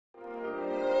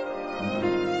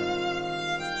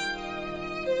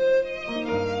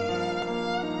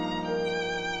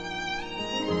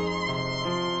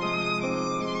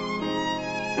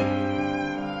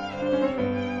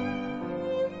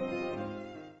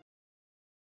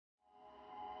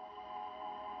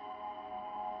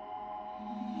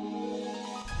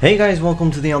Hey guys,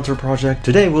 welcome to the Altar Project.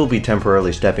 Today we'll be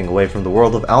temporarily stepping away from the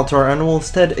world of Altar and will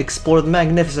instead explore the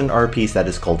magnificent art piece that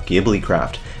is called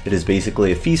GhibliCraft. It is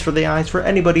basically a feast for the eyes for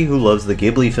anybody who loves the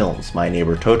Ghibli films. My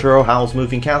Neighbor Totoro, Howl's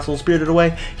Moving Castle, Spirited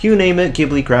Away, you name it,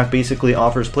 GhibliCraft basically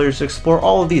offers players to explore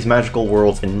all of these magical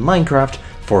worlds in Minecraft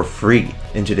for free.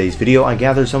 In today's video, I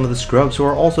gathered some of the scrubs who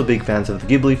are also big fans of the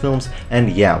Ghibli films,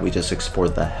 and yeah, we just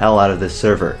explored the hell out of this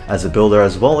server. As a builder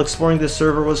as well, exploring this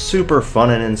server was super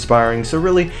fun and inspiring, so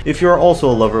really, if you are also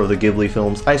a lover of the Ghibli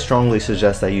films, I strongly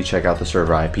suggest that you check out the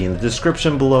server IP in the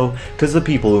description below, because the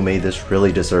people who made this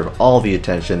really deserve all the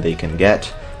attention they can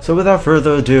get. So without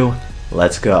further ado,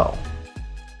 let's go.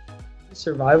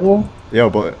 Survival?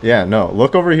 Yo, but yeah, no.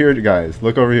 Look over here, guys.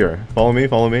 Look over here. Follow me,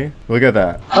 follow me. Look at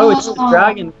that. Oh, it's the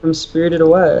dragon from Spirited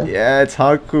Away. Yeah, it's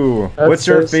Haku. That's What's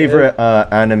your so favorite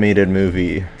animated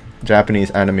movie? Japanese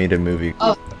animated movie?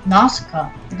 Oh,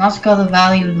 Nausicaa. Nausicaa, the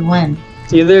Valley of the Wind.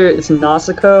 It's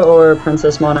Nausicaa or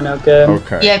Princess Mononoke.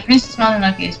 Okay. Yeah, Princess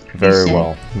Mononoke is pretty Very sick.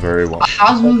 well. Very well.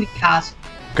 Howl's Moving Castle.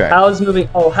 Okay. Howl's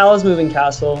Moving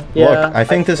Castle. Yeah. Look, I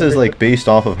think this is like based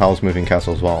off of Howl's Moving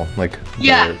Castle as well. Like.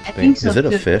 Yeah, their I think so, Is it a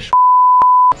too. fish?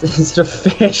 Is it a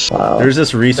fish? Wow. There's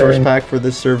this resource Very- pack for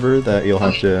this server that you'll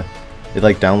have to. It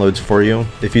like downloads for you.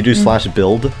 If you do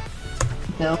 /build,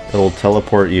 Bill. it'll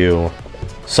teleport you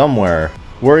somewhere.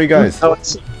 Where are you guys? Oh,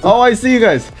 it's, Oh, I see you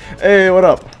guys. Hey, what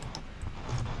up?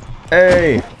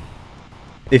 Hey.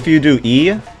 If you do E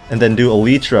and then do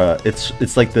Elytra,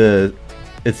 it's like the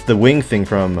wing thing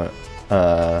from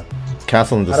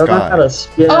Castle in the I don't know how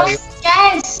Sky. to. Yeah. Oh,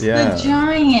 yes! Yeah. The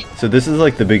giant! So this is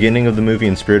like the beginning of the movie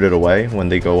in Spirited Away when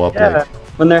they go up Yeah. like.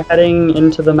 When they're heading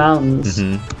into the mountains.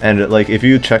 And like if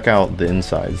you check out the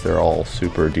insides, they're all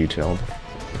super detailed.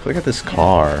 Look at this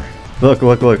car. Look,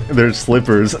 look, look. There's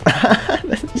slippers.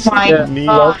 That's so My Yeah. neat.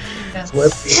 God.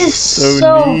 Slippers. This is So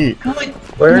so neat. good.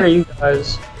 Where are you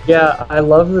guys? Yeah, I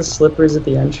love the slippers at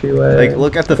the entryway. Like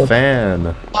look at the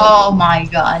fan. Oh my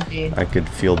god, dude. I could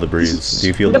feel the breeze. Do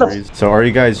you feel Look the at the- breeze? So are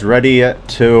you guys ready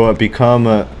to become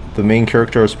the main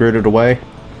character of Spirited Away?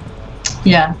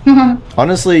 Yeah.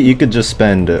 Honestly, you could just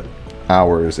spend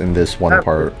hours in this one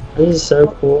part. This is so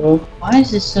cool. Why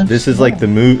is this so This is slow? like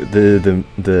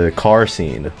the car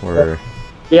scene where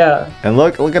Yeah. and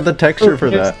look at the texture for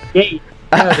There's that. the gate.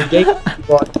 Yeah, the gate. you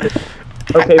walk through.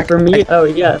 Okay, for me, oh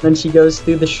yeah, then she goes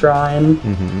through the shrine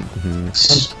and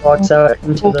she walks out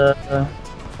into the.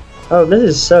 Oh, this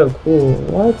is so cool.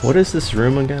 What? What is this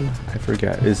room again? I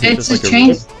forget. Is it It's just a like train.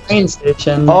 It's a train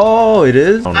station. Oh, it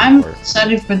is. I'm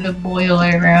excited for the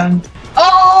boiler room.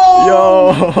 Oh!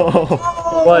 Yo!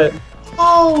 What?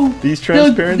 Oh! These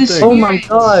transparent the things. Oh my Spirits.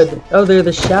 god. Oh, they're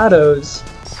the shadows.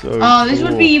 So Oh, this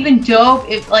would be even dope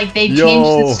if like they changed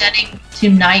Yo. the setting to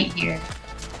night here.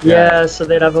 Yeah, so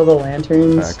they'd have all the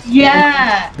lanterns. Facts.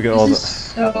 Yeah. Look at all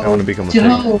this the. is so I want to become a pig.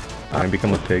 dope. I want to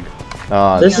become a pig.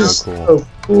 Ah, This that's is so cool. so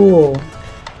cool.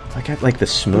 I got like the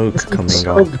smoke This is coming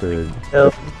so off the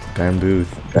dope. bamboo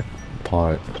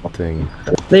pot thing.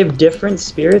 They have different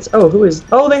spirits. Oh, who is?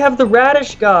 Oh, they have the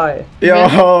radish guy.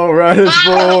 Yo, radish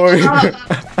boy!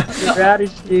 The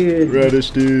radish dude.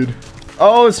 Radish dude.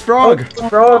 Oh, it's Oh, frog! the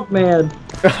frog man.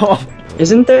 Oh,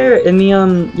 Isn't there in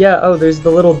the yeah, oh, there's the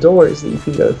little doors that you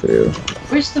can go through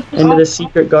Where's the into the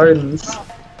secret gardens.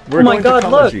 we're Oh my going to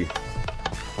God, look.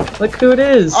 Kamaji. Look who it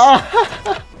is. Ah!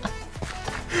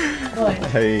 What?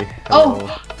 Hey, hello.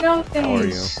 Oh, no How are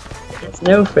you? face. It's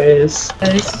No Face.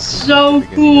 This is so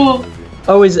Beginning of cool. the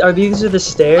movie. Oh, are these the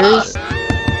stairs?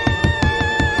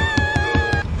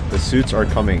 The suits are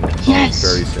coming Yes.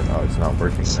 very soon. Oh, it's not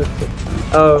working.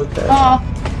 Oh, okay.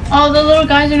 Oh, the little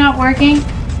guys are not working.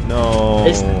 No.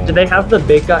 Do they have the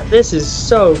big guy? This is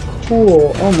so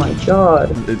cool. Oh my god.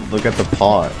 Look at the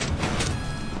pot.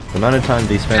 The amount of time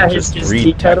they spent Yeah, just his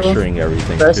tea kettle. retexturing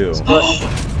everything Press too. this button.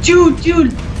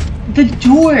 Dude, the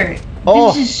door.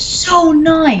 Oh. This is so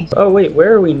nice. Oh wait,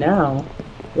 where are we now?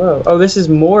 Whoa. Oh, this is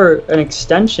more an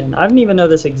extension. I didn't even know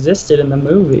this existed in the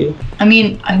movie. I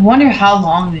mean, I wonder how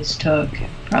long this took.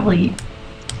 Probably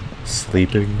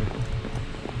Sleeping.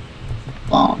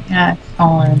 long. Yeah, it's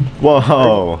fallen.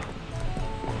 Whoa.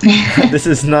 This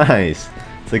is nice.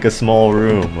 It's like a small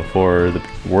room for the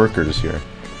workers here.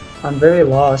 I'm very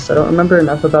lost. I don't remember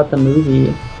enough about the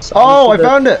movie. So Oh, I the-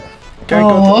 found it. Okay, go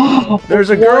Oh, There's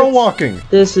a girl What? walking.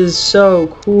 This is so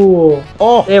cool.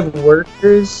 Oh, They have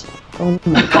workers. Oh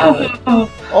my god.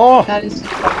 oh. that is.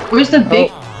 Where's the big?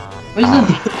 Where's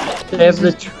the? They have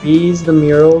the trees, the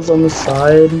murals on the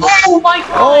side. Oh my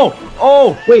god!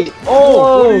 Oh, Wait. oh.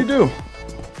 whoa. What do you do?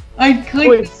 I Oh,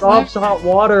 clicked. it drops hot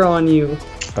water on you.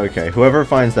 Okay, whoever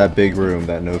finds that big room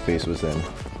that No Face was in,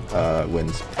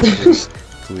 wins. Please,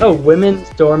 sweet. Oh, women's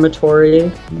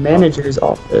dormitory, manager's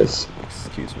office.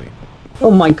 Excuse me. Oh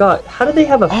my god, how do they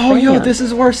have a Oh, fan? yo, this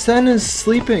is where Sen is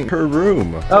sleeping. Her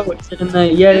room. Oh, it's in the...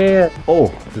 Yeah. Oh,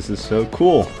 this is so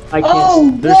cool. I can't... Oh,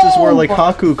 This is where, like,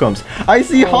 Haku comes. I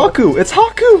see Haku. It's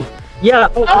Haku. Yeah,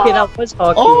 oh, okay, that was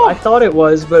Haku. Oh. I thought it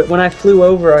was, but when I flew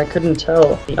over, I couldn't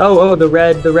tell. Oh, the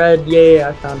red, yeah,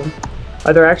 I found him.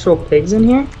 Are there actual pigs in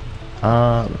here?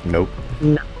 Nope.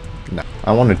 No. No.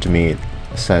 I wanted to meet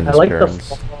Sen's I like parents.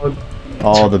 the fog.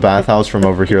 Oh, the bathhouse from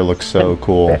over here looks so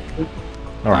cool.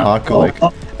 Or Haku,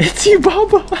 like, it's you,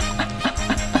 Baba.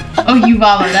 Oh, you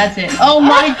Baba, that's it. Oh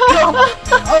my god!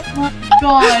 Oh my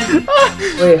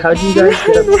god! Wait, how do you guys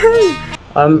get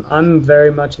up? I'm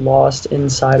very much lost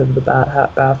inside of the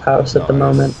bathhouse at the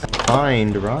moment.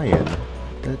 Find Ryan.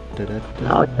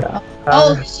 Oh, yeah.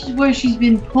 Oh, this is where she's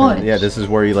been put. Yeah, this is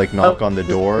where you like knock on the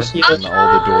door Yeah. and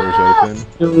all the doors open.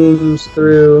 Zooms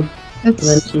through, and then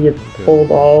That's... she gets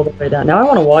pulled all the way down. Now I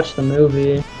want to watch the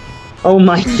movie. Oh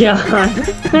my god!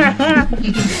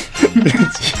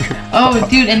 Oh,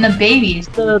 dude, and the babies.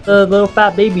 the little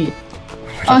fat baby.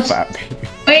 Oh, Fat baby.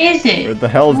 Where is Where it? the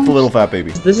hell is the little fat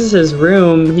baby? This is his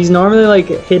room. He's normally like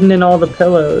hidden in all the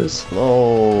pillows.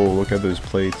 Oh, look at those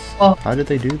plates. Oh. How did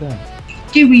they do that?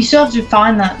 Dude, we still have to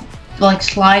find that, like,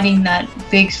 that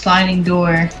big sliding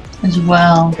door as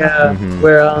well. Yeah, Mhm.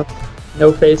 where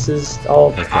No Face is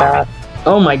all fat.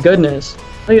 Oh my goodness!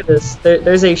 Look at this.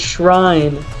 There's a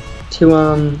shrine to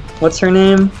what's her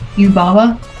name? You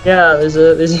Baba? Yeah, there's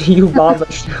a Yubaba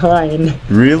shrine,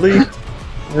 Really? and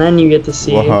then you get to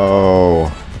see. Whoa.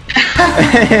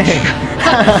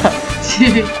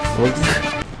 Dude.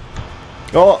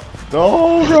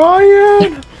 Oh,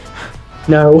 Ryan!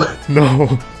 No.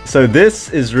 No. So this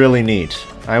is really neat.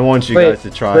 I want you Wait, guys to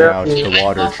try where- out the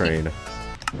water train.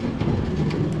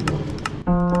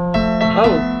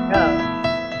 Oh yeah.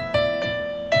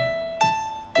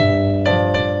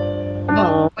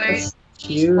 Oh, Where that's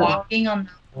she's cute. walking on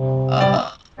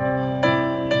the... And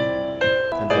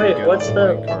then Wait, you get what's on the-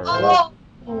 minecart.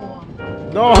 Oh!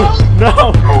 No!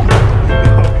 No!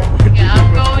 Yeah, I'm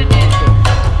going in.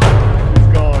 It's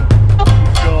gone.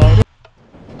 It's gone.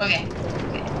 Okay.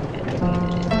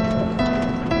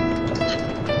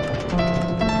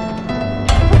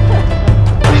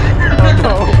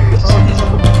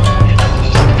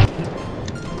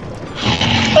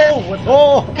 Oh! What?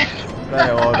 Oh!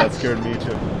 Oh, that scared me too.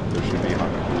 There should be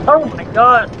Haku. Oh my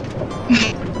god.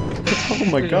 Oh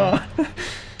my god.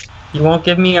 You won't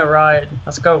give me a ride.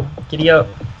 Let's go. Giddy up.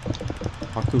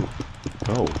 Haku,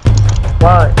 go.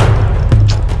 Why?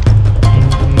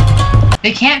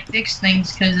 They can't fix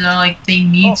things because they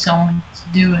need someone to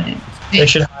do it. They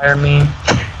should hire me.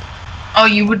 Oh,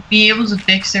 you would be able to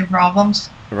fix their problems?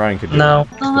 Ryan could do No. it.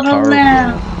 The The little power of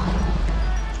lamb.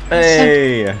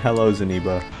 Hey! Hello,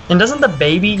 Zaniba. And doesn't the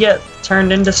baby get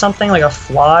turned into something like a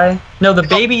fly? No, the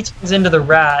baby turns into the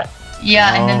rat.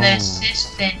 Yeah, and then Oh. the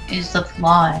assistant is the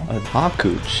fly.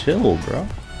 Haku, chill, bro.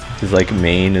 His like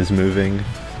mane is moving.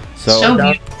 So So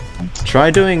beautiful.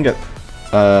 try doing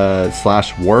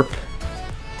slash warp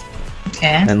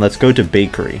Okay. and let's go to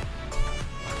bakery.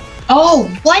 Oh,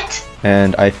 what?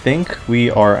 And I think we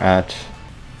are at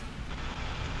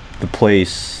the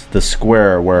place, the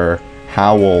square where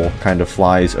Howl kind of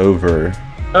flies over.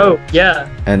 Oh, yeah.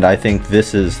 And I think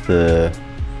this is the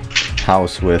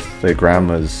house with the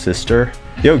grandma's sister.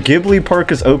 Yo, Ghibli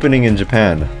Park is opening in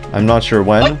Japan. I'm not sure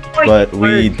when, Wait, but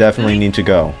we definitely need to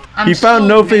go. I'm He found so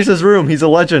No mad. Face's room. He's a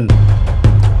legend.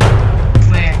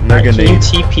 Where? Mega Can you Nate.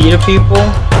 TP to people?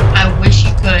 I wish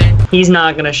you could. He's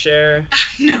not gonna share.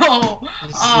 No.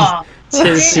 Oh. It's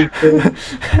his secret.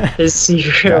 His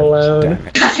secret alone. Damn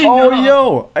it. I Oh, know.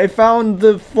 yo! I found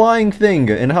the flying thing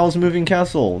in Howl's Moving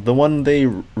Castle. The one they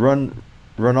run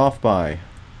off by.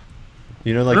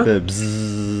 You know, like Huh? the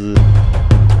bzzz.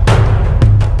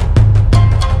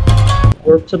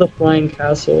 Warp to the flying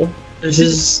castle. This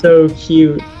is so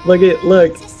cute. Look. Whoa,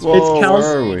 It's where Cal.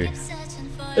 are we?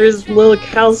 There's little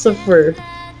Calcifer.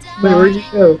 Wait, where'd you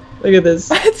go? Look at this.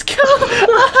 It's Cal.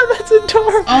 That's a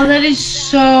door. Oh, that is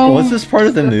so. Was this part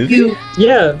of the movie? cute.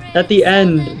 Yeah, at the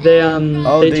end, they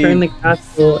Oh, they they- turn the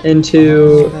castle Oh,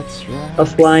 into that's right. a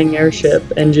flying airship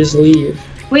and just leave.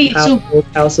 Wait, so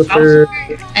Calcifer.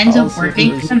 ends up Also, working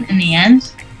there's- for them in the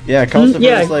end? Yeah, Calcifer's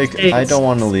yeah, like, it's- I don't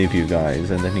want to leave you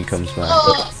guys, and then he comes back.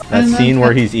 That And scene then-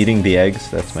 where he's eating the eggs,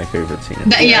 that's my favorite scene. in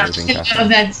That, yeah, Moving Castle.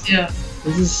 that's too.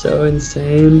 This is so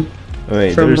insane.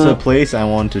 Wait, from, there's a place I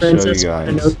want to show you Princess guys.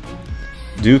 Mononoke.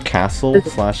 Do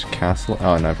castle/castle.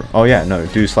 Oh, never. Oh yeah, no.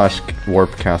 Do slash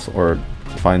warp castle or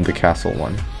find the castle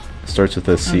one. Starts with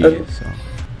a C. Okay. So.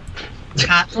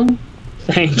 Castle?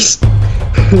 Thanks.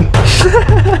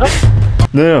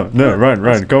 No,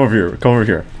 Ryan, come over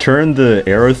here. Turn the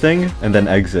arrow thing and then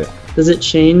exit. Does it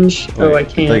change? Oh, I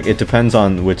can't. Like, it depends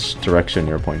on which direction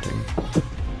you're pointing.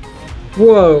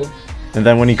 Whoa. And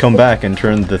then when you come back and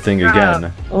turn the thing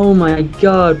again. Oh my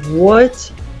god,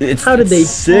 what? How did they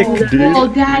sick, dude? Oh,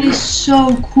 that is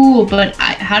so cool, but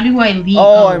how do I leave?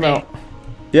 Oh, I'm out.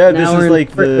 Yeah, this Now is we're like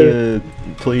in the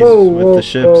place Whoa, with the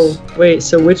ships. whoa. Wait,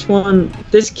 so which one?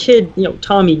 This kid,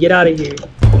 Tommy, get out of here.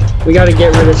 We gotta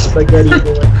get rid of Spaghetti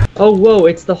Boy. Oh, whoa,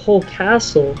 it's the whole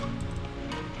castle.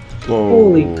 Whoa.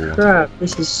 Holy crap,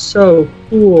 this is so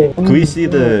cool. Can we see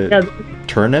the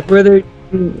turnip? Where they're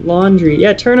doing laundry.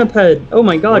 Yeah, Turnip Head. Oh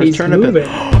my god, he's moving.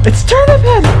 It's Turnip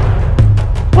Head!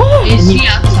 Oh! Is he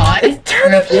outside? It's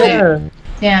Turnip Head! Yeah.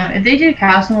 Damn, if they did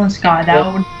Castle in the Sky,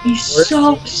 that would be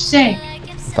so sick.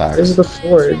 There's the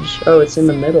forge. Oh, it's in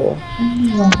the middle.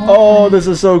 Oh, this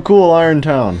is so cool,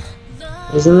 Irontown.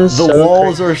 Isn't this The so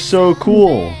walls crazy? are so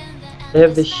cool. They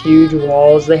have the huge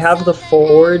walls. They have the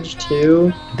forge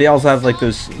too. They also have like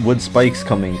those wood spikes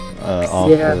coming off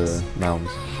the mounds.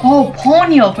 Oh,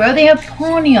 Ponyo, bro, they have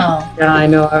Ponyo. Yeah, I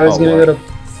know. I was gonna go to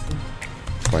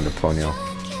Going to Ponyo.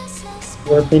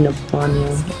 Warping to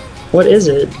Ponyo. What is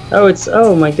it? Oh, it's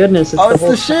my goodness! It's Oh, the it's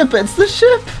whole the ship! It's the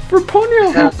ship for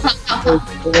Ponyo! Yeah, so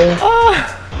cool.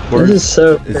 Ah! This is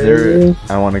so Is crazy. there?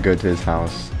 I want to go to his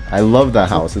house. I love that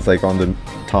house. It's like on the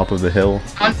top of the hill.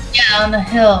 Yeah, on the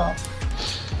hill.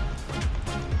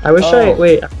 I wish I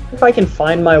wonder if I can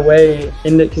find my way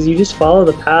into, because you just follow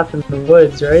the path in the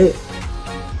woods, right?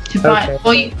 To find,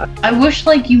 well, I wish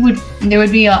like there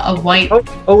would be a white.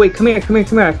 Oh wait, come here!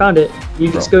 I found it.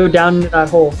 You just go down into that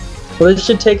hole. Well, this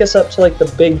should take us up to like the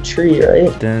big tree,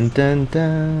 right? Dun dun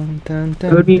dun dun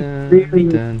dun. It would be dun, really-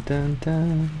 dun dun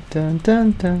dun dun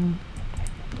dun dun.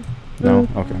 No,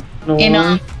 okay. In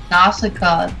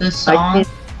Nausicaa, the song.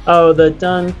 Oh, the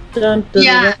dun dun dun.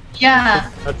 Yeah,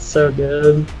 yeah. That's so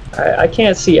good. I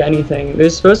can't see anything.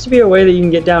 There's supposed to be a way that you can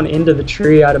get down into the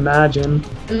tree, I'd imagine.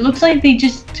 It looks like they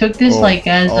just took this like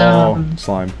as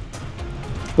slime.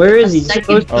 Where is he?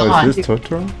 second Oh, thought. is this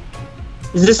Totoro?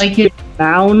 Is this Like big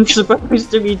mound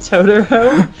supposed to be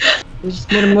Totoro? They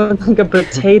just made him look like a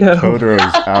potato.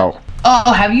 Totoro's out.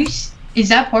 Oh, have you? Is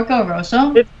that Porco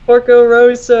Rosso? It's Porco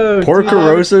Rosso. Porco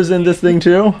Rosso's in this thing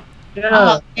too? Yeah.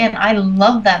 Oh, and I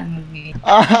love that movie.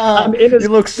 Ah, I'm in his- you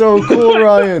look so cool,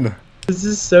 Ryan. This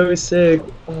is so sick.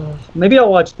 Oh, maybe I'll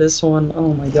watch this one.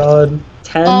 Oh my god.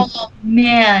 10? Oh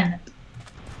man,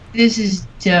 this is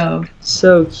dope.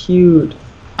 So cute.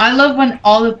 I love when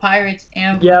all the pirates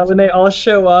and Yeah, when they all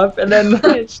show up and then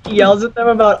she yells at them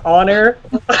about honor.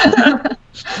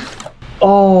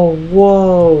 Oh,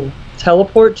 whoa.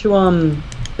 Teleport to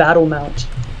Battle Mount.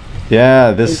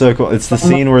 Yeah, this is so cool. It's the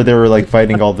scene where they were like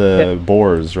fighting all the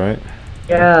boars, right?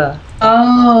 Yeah.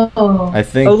 Oh. I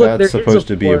think Oh, look, there that's is a supposed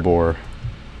to be a boar.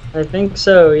 boar. I think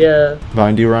so, yeah.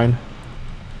 Behind you, Ryan?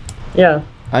 Yeah.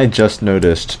 I just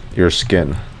noticed your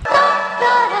skin.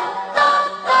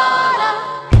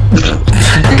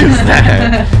 'Cause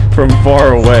that, from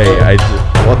far away, I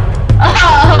just, what?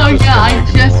 Oh yeah,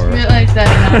 I just realized that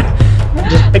now.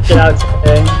 Just picked it out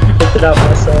today. Picked it out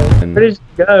myself. Where did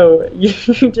you go? You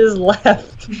just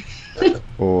left.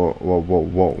 Whoa, whoa, whoa,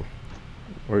 whoa.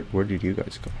 Where did you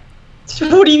guys go?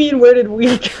 What do you mean, where did we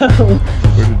go?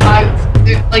 Where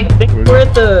did Like I think we're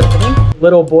at the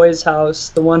little boy's house,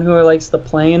 the one who likes the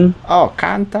plane. Oh,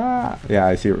 Kanta! Yeah,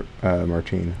 I see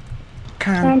Martine.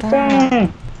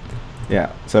 Kanta!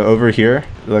 Yeah, so over here,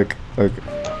 look.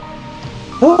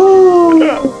 Oh!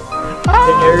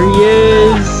 There he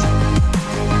is!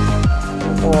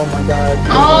 Oh my god.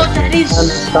 oh, that is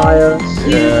Messiah.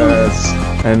 Yes.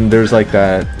 And there's like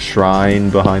that shrine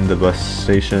behind the bus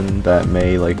station that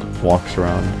May like walks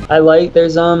around. I like,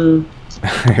 there's I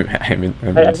mean,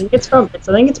 I think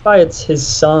it's by his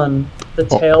son, the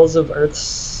Tales of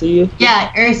Earthsea.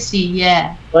 yeah, Earthsea,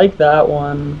 yeah. I like that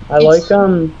one. I like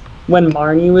when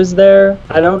Marnie was there.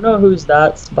 I don't know whose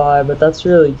that's by, but that's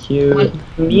really cute.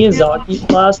 Miyazaki's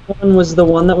last one was the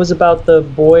one that was about the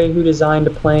boy who designed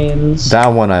planes. that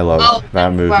one I love. Oh,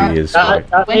 that movie is great.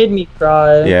 That made me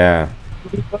cry. Yeah.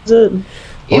 What was it? It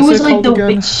What's was it like called the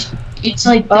again? witch. It's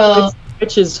like Oh, the it's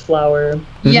Witch's Flower.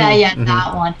 yeah,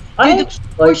 that one. I Dude, actually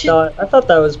liked that. I thought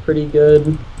that was pretty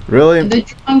good. Really? the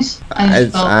drawings. I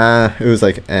just felt It was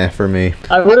like for me.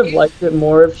 I would have liked it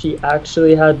more if she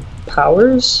actually had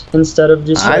powers instead of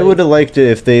just. I like- would have liked it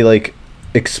if they like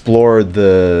explored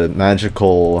the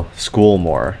magical school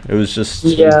more. It was just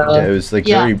Yeah. it was like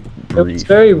Yeah. very brief. It's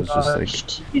very It was just, like,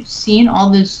 rushed. You've seen all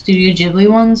the Studio Ghibli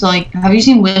ones? Like, have you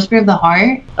seen Whisper of the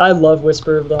Heart? I love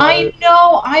Whisper of the Heart. I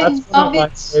know, I That's one love of my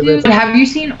it too. favorites. Have you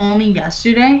seen Only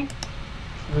Yesterday?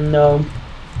 No.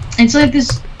 It's like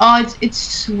this. Oh, it's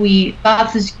sweet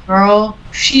about this girl.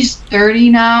 She's 30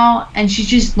 now, and she's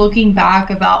just looking back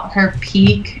about her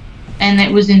peak, and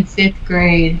it was in 5th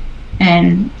grade,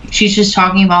 and she's just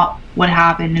talking about what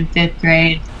happened in 5th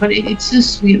grade. But it's a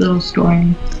sweet little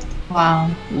story. Wow.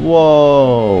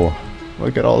 whoa!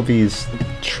 Look at all these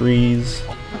trees.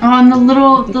 Oh, and the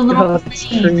little Oh,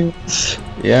 plane. trees.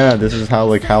 Yeah, this is how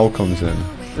like Howl comes in.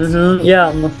 Yeah,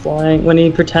 on the flying. When he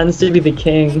pretends to be the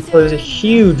king, there's a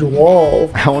huge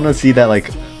wall. I want to see that like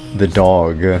the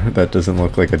dog that doesn't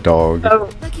look like a dog. Oh,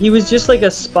 he was just like a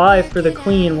spy for the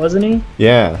queen, wasn't he?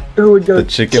 Yeah, Who would go the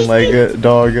chicken leg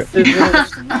dog.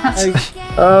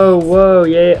 Oh, whoa,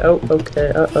 yeah. Oh,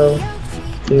 okay. Uh-oh.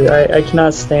 Dude, I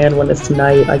cannot stand when it's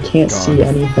night. I can't see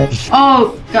anything.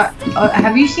 Oh, God.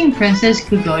 Have you seen Princess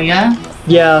Kaguya?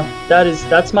 Yeah,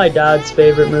 that's my dad's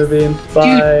favorite movie. Dude, By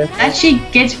that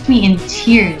shit gets me in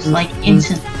tears, like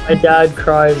instantly. my dad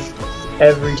cries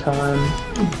every time.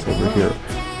 It's over here.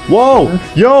 Whoa!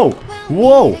 Yo!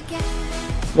 Whoa!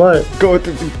 What? Go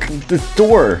through this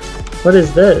door. What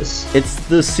is this? It's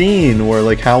the scene where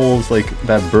like Howl's like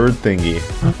that bird thingy.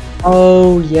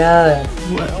 Oh yeah.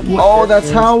 Oh, that's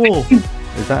Howl.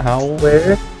 Is that Howl?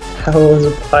 Where? How was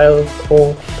a pile of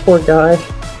coal? Poor guy.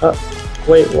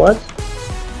 Wait, what?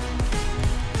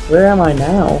 Where am I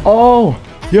now? Oh,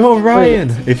 yo, Ryan.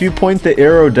 If you point the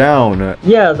arrow down,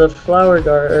 Yeah, the flower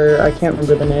guard. I can't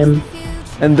remember the name.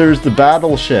 and there's the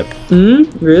battleship.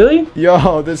 Really?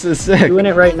 Yo, this is sick. Doing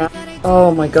it right now?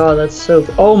 Oh my god, that's so.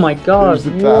 Oh my god, There's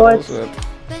the what? battleship.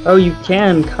 Oh, you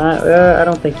can. I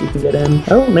don't think you can get in.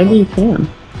 Oh, maybe you can.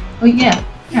 Oh, yeah.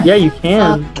 Yeah, you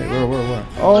can. Wait, where?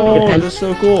 Oh, Okay. that's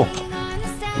so cool.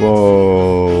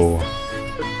 Whoa.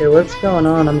 Okay, what's going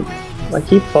on? I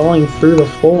keep falling through the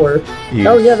floor. You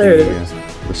Oh, yeah, there it see,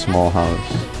 is. The small house.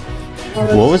 Oh,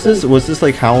 that's What was so- this? Was this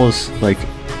like Howl's like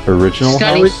original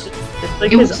Study. house? It's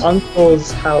like It his was-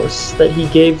 uncle's house that he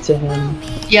gave to him.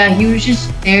 Yeah, he was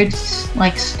just there to,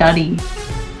 like, study.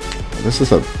 This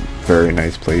is a very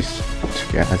nice place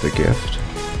to get as a gift.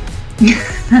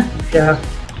 Yeah.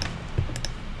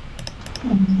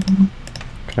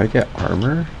 Could I get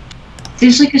armor?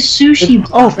 There's, like, a sushi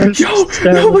Oh, That's yo,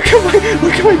 so- no, look at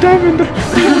my diamond.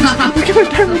 Look at my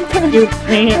diamond pen. You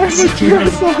can't see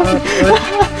dress on.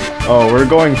 Oh, we're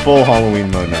going full Halloween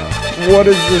mode now. What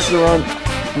is this around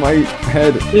my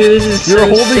head? Dude, this is You're so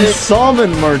holding sick.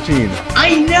 salmon, Martine.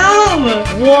 I know!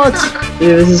 What?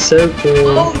 Dude, this is so cool.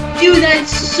 Oh, dude,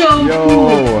 that's so cool.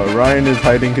 Yo, Ryan is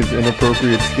hiding his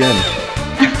inappropriate skin.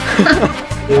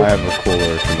 I have a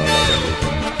cooler to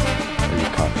Are you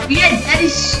caught? Yeah, that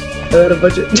is... A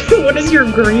bunch of. What is your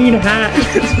green hat?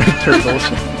 Turtle.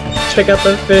 Check out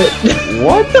the fit.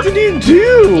 What did you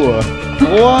do?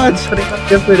 What? Putting on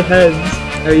different heads.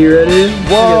 Are you ready?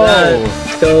 Whoa. Look at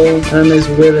that. Skull and there's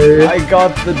wither. I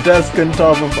got the desk on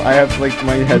top of. I have like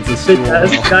my head's a The stool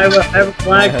desk. now. I have a My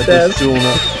black head's a desk. stool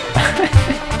now.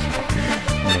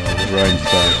 No, Ryan's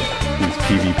back. He's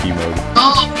PvP mode.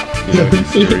 Oh, You know he's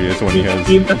serious when he has.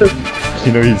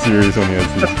 You know he's serious when he has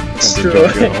his Ender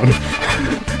dragon on.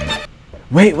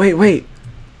 Wait.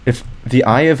 If the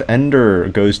Eye of Ender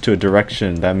goes to a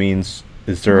direction, that means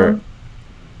is there an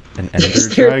Ender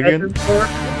Is there an dragon? Ender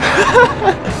Dragon?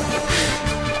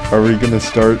 Are we gonna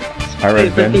start our Wait,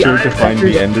 but the adventure Eye to of find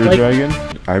Ender, the Ender like- dragon?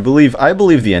 I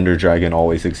believe the Ender dragon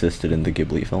always existed in the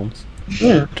Ghibli films.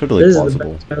 Yeah. Totally This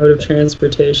plausible. is the best mode of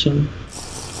transportation.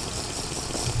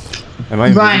 Am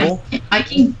I Ryan, invisible? I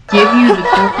can give you the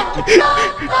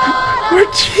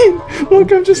Martine,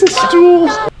 look, I'm just a stool.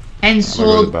 and to the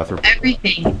sold bathroom.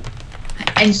 everything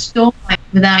and stole my,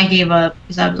 but then I gave up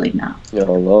because I was like, no. Yo,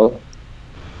 hello?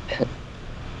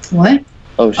 What?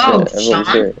 Oh shit, Oh, everyone's Sean?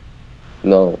 here.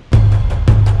 No.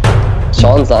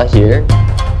 Sean's not here?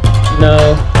 No.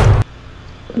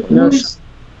 No. Who's-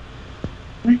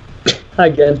 Hi,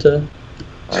 Genta.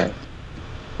 Alright.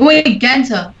 Wait,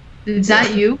 Genta, is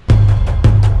that you?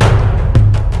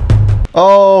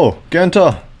 Oh,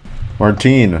 Genta.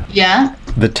 Martine, Yeah.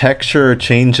 the texture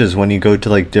changes when you go to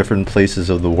like different places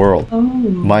of the world. Oh.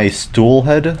 My stool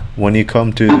head, when you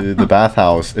come to the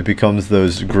bathhouse, it becomes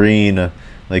those green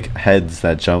like heads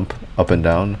that jump up and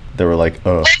down. They were like,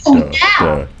 Oh,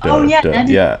 yeah. Oh, yeah, that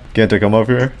is- yeah. Genta, come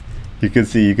over here. You can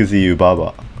see you,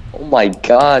 Baba. Oh my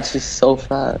god, she's so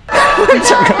fat.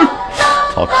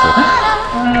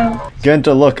 Toxic.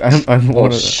 Genta, look, I'm Oh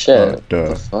one of shit. duh, What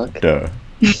the fuck? duh.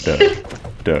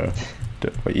 Duh.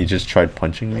 Wait, you just tried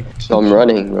punching me? So I'm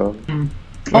running, bro.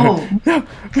 Oh. No,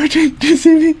 Archie, do you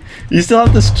see me? You still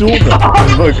have the stool though.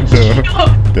 Look,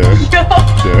 duh.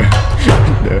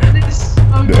 This is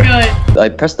so good. I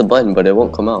pressed the button, but it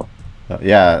won't come out.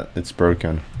 Yeah, it's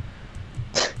broken.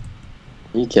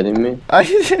 Are you kidding me?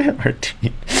 Archie,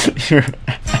 you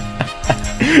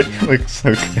look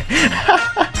so good.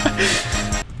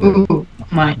 Ooh,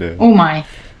 my. Duh. Oh my.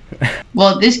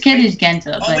 Well, this kid is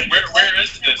Genta, but Where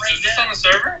is this? Is this on the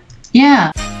server?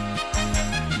 yeah.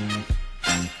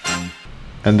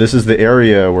 And this is the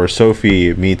area where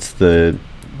Sophie meets the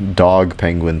dog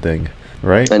penguin thing,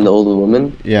 right? And the old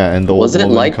woman? Yeah, and the Was old it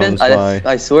woman like comes this? by.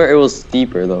 I swear it was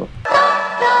steeper though.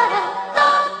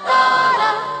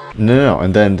 No,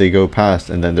 and then they go past,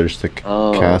 and then there's the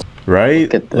Oh, cast, right?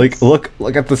 look at this. Like,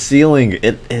 look at the ceiling.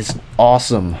 It is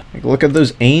awesome. Like, look at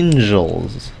those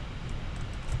angels.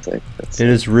 It's like, that's It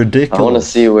is ridiculous. I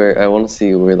want to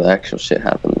see where the actual shit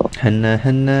happened though.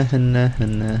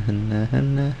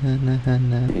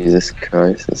 Jesus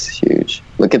Christ, it's huge.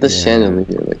 Look at the Yeah.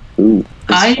 chandelier. Like, ooh.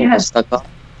 I have- stuck up.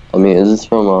 I mean, is this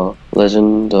from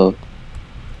Legend of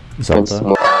Prince Zelda.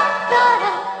 Mo-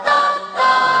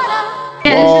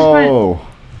 Yeah, this is what. Whoa!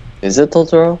 Is it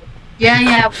Totoro?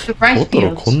 Yeah, with the rice トトロ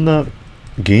fields. こんな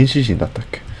原始人だったっ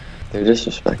け? They're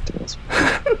disrespecting us.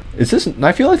 Is this?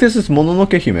 I feel like this is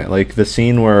Mononoke Hime, like the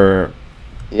scene where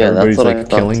Yeah, everybody's that's what I like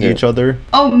thought killing too. each other.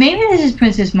 Oh, maybe this is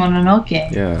Princess Mononoke.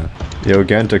 Yeah. Yo,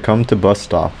 Genta, come to bus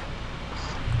stop.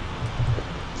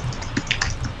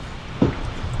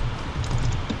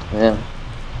 Yeah.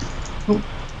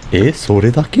 そ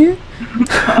れだけ?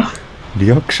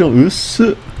 リアクション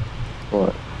薄っ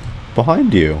What?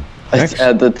 Behind you. Next.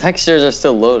 The textures are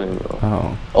still loading, bro.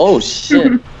 Oh. Oh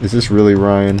shit. Is this really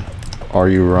Ryan? Are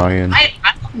you Ryan? I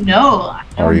don't know. I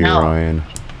Are don't you know. Ryan?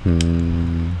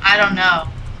 I don't know.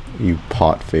 You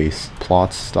pot face.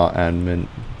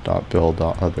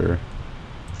 Plots.admin.build.other.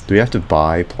 Do we have to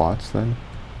buy plots then?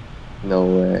 No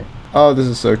way. Oh, this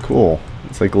is so cool.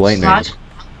 It's like lightning. Slash-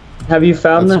 Have you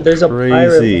found That's that there's a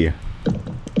pirate? crazy.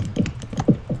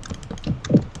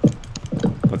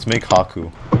 Let's make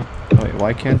Haku. Wait,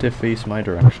 why can't it face my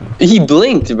direction? He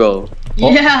blinked, bro.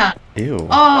 Yeah. Ew.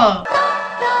 Oh.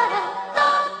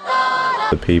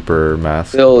 The paper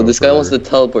mask. Yo, this guy over. wants to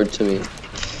teleport to me.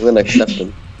 I'm gonna accept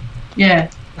him. Yeah.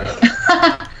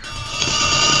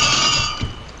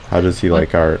 How does he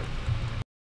like art?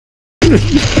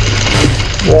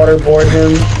 Waterboard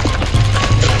him.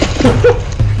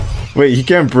 Wait, he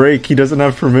can't break. He doesn't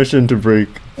have permission to break.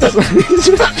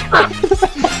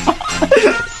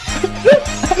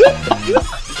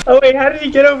 Oh wait, how did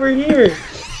he get over here?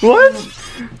 What?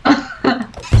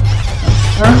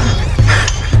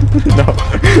 No.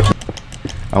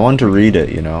 I want to read it,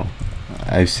 you know.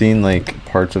 I've seen like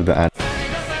parts of the ad.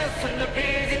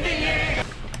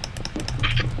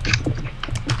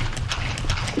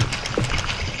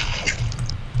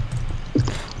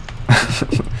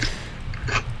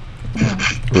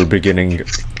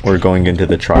 We're going into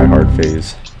the try hard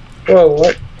phase. Whoa,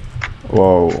 what?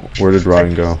 Whoa, where did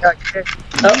Ryan go? Oh,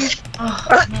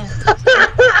 Oh,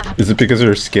 man. Is it because of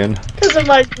her skin? because of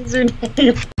my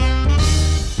username.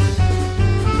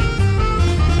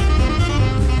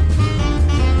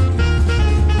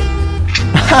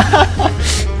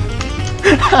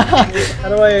 How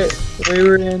do I? We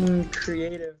were in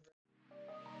creative.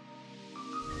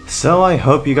 So I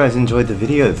hope you guys enjoyed the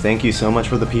video. Thank you so much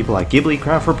for the people at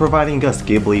GhibliCraft for providing us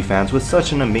Ghibli fans with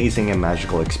such an amazing and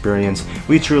magical experience.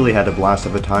 We truly had a blast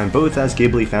of a time both as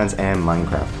Ghibli fans and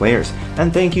Minecraft players.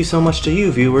 And thank you so much to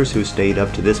you viewers who stayed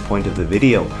up to this point of the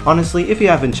video. Honestly, if you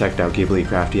haven't checked out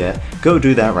GhibliCraft yet, go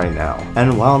do that right now.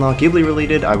 And while not Ghibli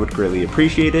related, I would greatly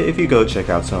appreciate it if you go check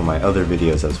out some of my other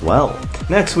videos as well.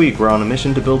 Next week, we're on a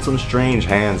mission to build some strange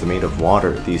hands made of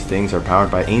water. These things are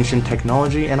powered by ancient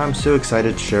technology, and I'm so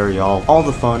excited to share y'all all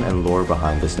the fun and lore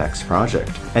behind this next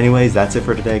project. Anyways, that's it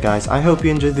for today guys. I hope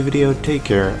you enjoyed the video, take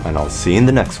care, and I'll see you in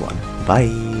the next one.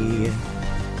 Bye!